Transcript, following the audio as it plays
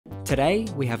Today,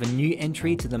 we have a new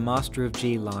entry to the Master of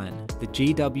G line, the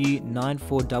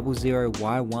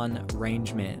GW9400Y1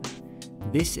 Rangeman.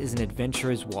 This is an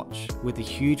adventurer's watch with a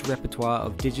huge repertoire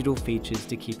of digital features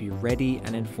to keep you ready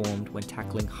and informed when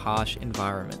tackling harsh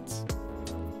environments.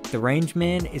 The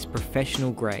Rangeman is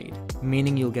professional grade,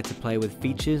 meaning you'll get to play with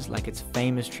features like its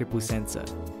famous triple sensor.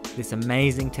 This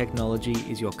amazing technology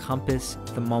is your compass,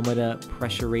 thermometer,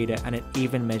 pressure reader, and it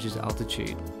even measures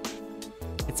altitude.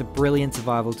 It's a brilliant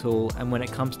survival tool, and when it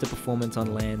comes to performance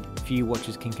on land, few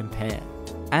watches can compare.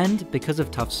 And because of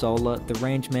tough solar, the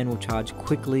Rangeman will charge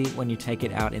quickly when you take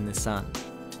it out in the sun.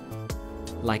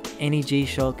 Like any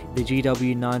G-Shock, the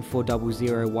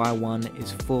GW9400Y1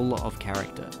 is full of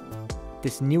character.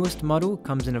 This newest model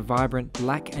comes in a vibrant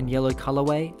black and yellow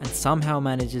colorway and somehow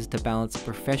manages to balance a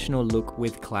professional look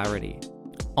with clarity.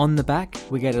 On the back,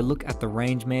 we get a look at the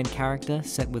Rangeman character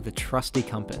set with a trusty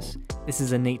compass. This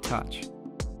is a neat touch.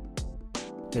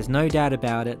 There's no doubt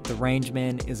about it, the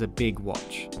Rangeman is a big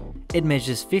watch. It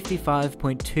measures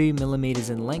 55.2mm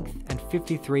in length and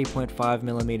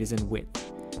 53.5mm in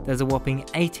width. There's a whopping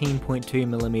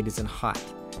 18.2mm in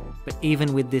height. But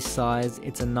even with this size,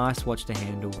 it's a nice watch to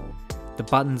handle. The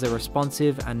buttons are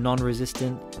responsive and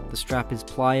non-resistant, the strap is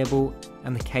pliable,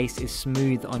 and the case is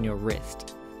smooth on your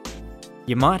wrist.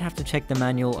 You might have to check the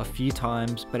manual a few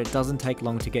times, but it doesn't take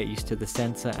long to get used to the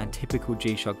sensor and typical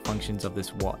G-Shock functions of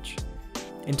this watch.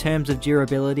 In terms of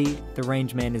durability, the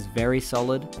Rangeman is very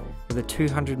solid, with a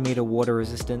 200-meter water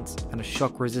resistance and a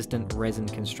shock-resistant resin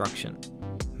construction.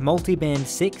 Multiband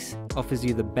 6 offers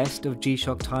you the best of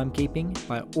G-Shock timekeeping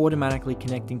by automatically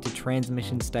connecting to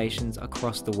transmission stations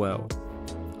across the world.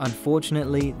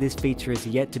 Unfortunately, this feature is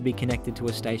yet to be connected to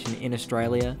a station in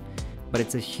Australia, but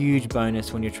it's a huge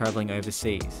bonus when you're travelling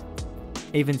overseas.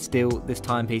 Even still, this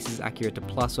timepiece is accurate to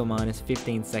plus or minus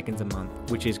 15 seconds a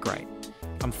month, which is great.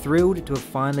 I'm thrilled to have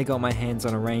finally got my hands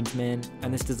on a Rangeman,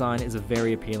 and this design is a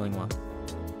very appealing one.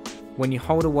 When you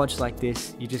hold a watch like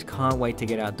this, you just can't wait to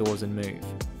get outdoors and move.